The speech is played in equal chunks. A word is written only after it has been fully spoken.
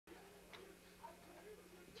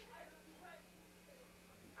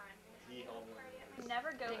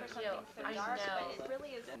never go for something so dark, but it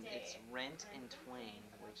really is. And it's rent in twain,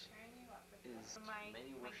 which is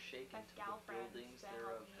many were shaken to the buildings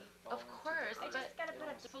thereof. Of course, I just gotta put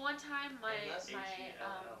it. but one time my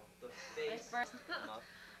first.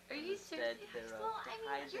 Are you serious? Well, I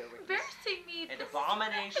mean, you're embarrassing me. An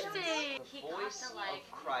abomination. The voice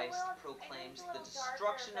of Christ proclaims the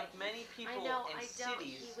destruction of many people and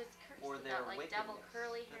cities for their wickedness. Double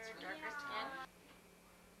curly hair, darker skin.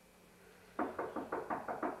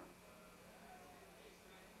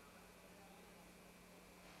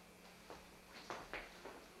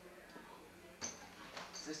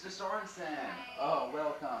 Sister Sorensen! Oh,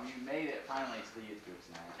 welcome. You made it finally to the youth group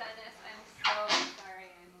tonight. Dennis, I'm so sorry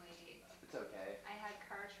I'm late. It's okay. I had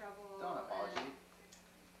car trouble. Don't apologize.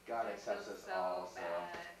 God accepts us all, so.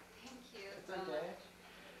 Thank you. It's okay.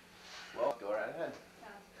 Well, go right ahead.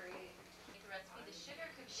 Sounds great. The recipe, the sugar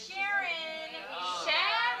cookies. Sharon!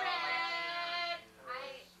 Sharon!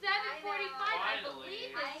 7:45. I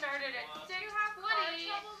believe this started at 6:20.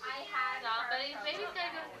 I had Somebody's baby's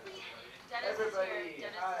gotta go to sleep. Dennis Everybody, is here.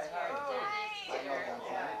 Dennis hi, is here. hi. Dennis is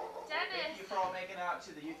here. Thank Dennis. you for all making it out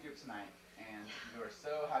to the youth group tonight, and we're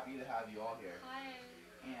so happy to have you all here. Hi.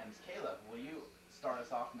 And Caleb, will you start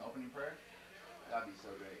us off in the opening prayer? That'd be so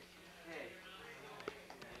great.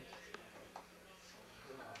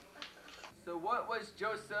 So what was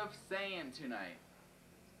Joseph saying tonight?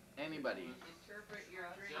 Anybody? Interpret your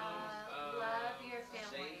dreams. Love your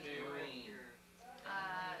family.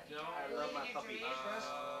 I love my puppy.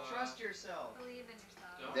 Trust yourself. Believe in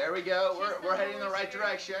yourself. There we go. We're heading in the right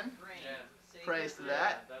direction. Praise to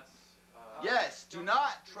that. Yes, do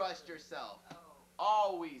not trust yourself.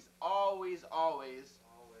 Always, always, always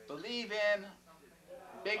believe in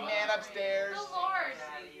big man upstairs. The Lord.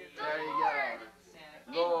 There you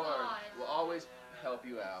go. Lord will always help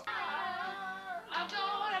you out. I'm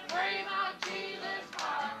gonna pray my Jesus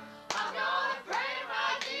heart. I'm gonna pray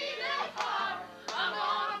my Jesus heart. I'm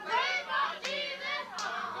gonna pray my Jesus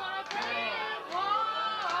heart. I'm gonna pray him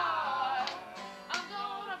hard. I'm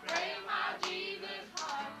gonna pray my Jesus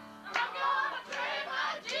heart. I'm gonna pray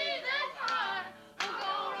my Jesus heart. I'm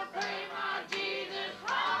gonna pray my Jesus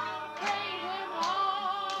heart. Pray him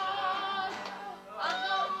hard. I'm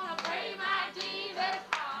gonna pray my Jesus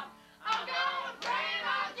heart. I'm gonna pray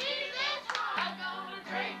my Jesus heart. I'm gonna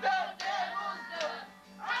drink the devil's blood.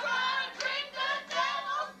 I'm gonna drink the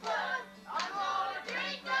devil's blood. I'm gonna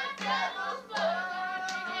drink the devil's blood.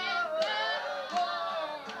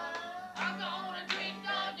 I'm gonna drink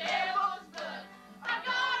the devil's blood. I'm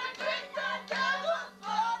gonna drink the devil's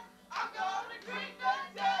blood. I'm gonna drink the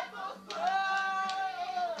devil's blood.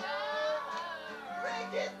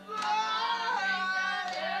 Drink his blood.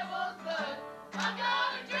 Devil's blood. I'm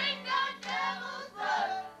gonna drink the devil's blood.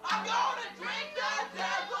 I'm gonna drink the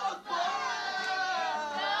devil's blood.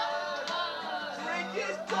 Drink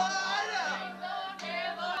his blood. Drink the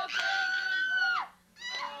devil's blood.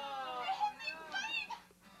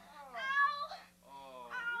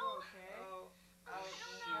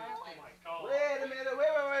 Wait a minute. Wait.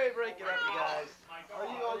 Break it up, you guys. Are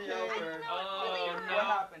you okay? What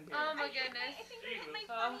happened here? Oh my goodness. I think I hit my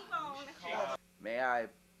funny bone. May I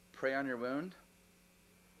pray on your wound?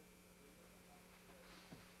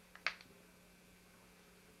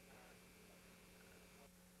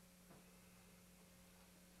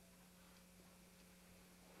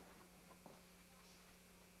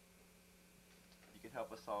 You could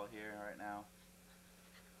help us all here right now.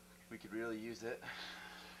 We could really use it.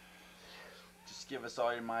 Just give us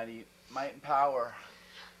all your might and power.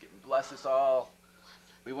 Bless us all.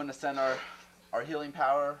 We want to send our healing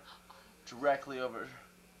power directly over.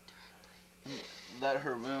 Let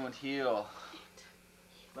her wound heal.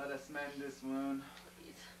 Let us mend this wound.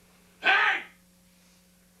 Hey!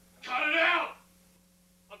 Cut it out!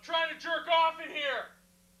 I'm trying to jerk off in here!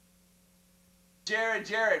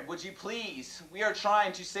 Jared, would you please? We are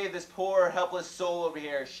trying to save this poor, helpless soul over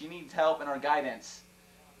here. She needs help and our guidance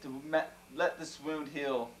to let this wound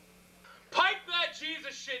heal. Pipe that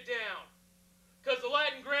Jesus shit down! Because the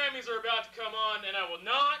Latin Grammys are about to come on, and I will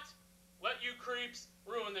not let you creeps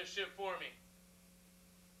ruin this shit for me.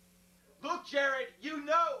 Look, Jared, you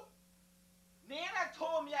know. Nana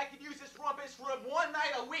told me I could use this Rumpus room one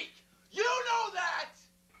night a week. You know that!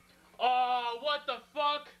 Oh, what the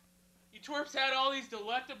fuck? You twerps had all these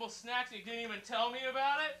delectable snacks and you didn't even tell me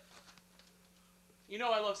about it? You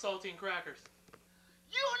know I love saltine crackers.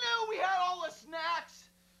 You knew we had all the snacks.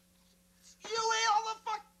 You ate all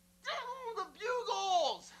the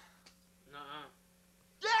bugles. Nuh-uh.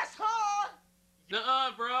 Yes, huh?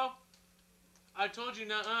 Nuh-uh, bro. I told you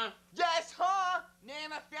nuh-uh. Yes, huh?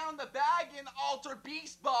 Nana found the bag in the Altar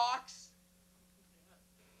Beast box.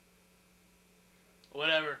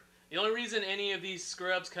 Whatever. The only reason any of these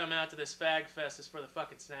scrubs come out to this fag fest is for the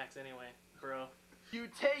fucking snacks anyway, bro. You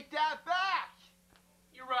take that back!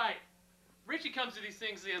 You're right. Richie comes to these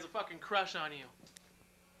things because he has a fucking crush on you.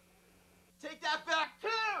 Take that back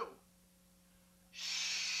too!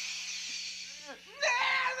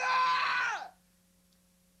 Nana!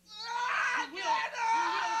 Ah, You will Nana!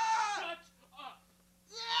 shut up.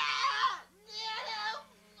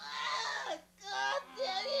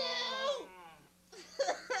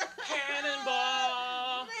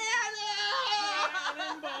 Cannonball!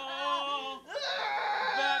 Cannonball!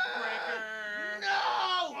 Backbreaker!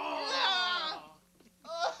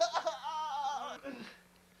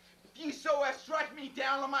 If you so as strike me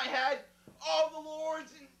down on my head, all the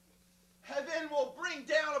lords in heaven will bring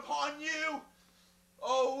down upon you.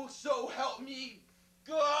 Oh, so help me,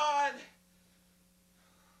 God.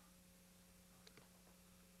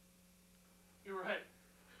 You're right.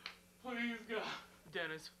 Please, God.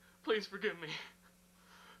 Dennis, please forgive me.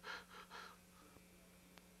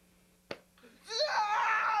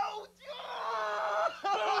 No!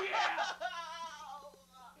 Oh, yeah!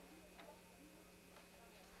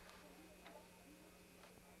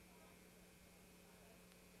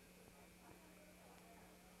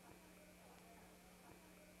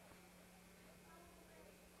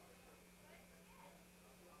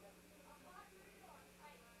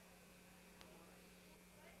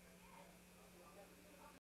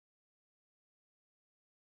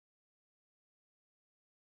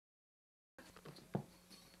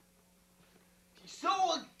 So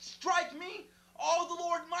will strike me, all the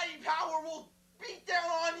Lord's mighty power will beat down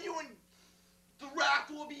on you, and the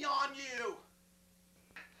wrath will be on you.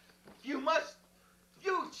 You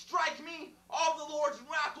strike me, all the Lord's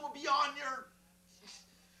wrath will be on your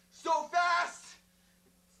so fast.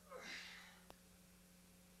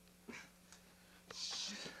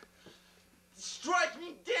 Strike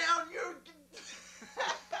me down, you.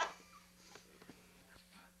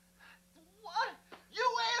 What? You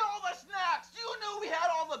ate all the snacks. You knew we had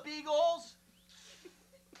all the beagles.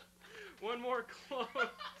 One more close.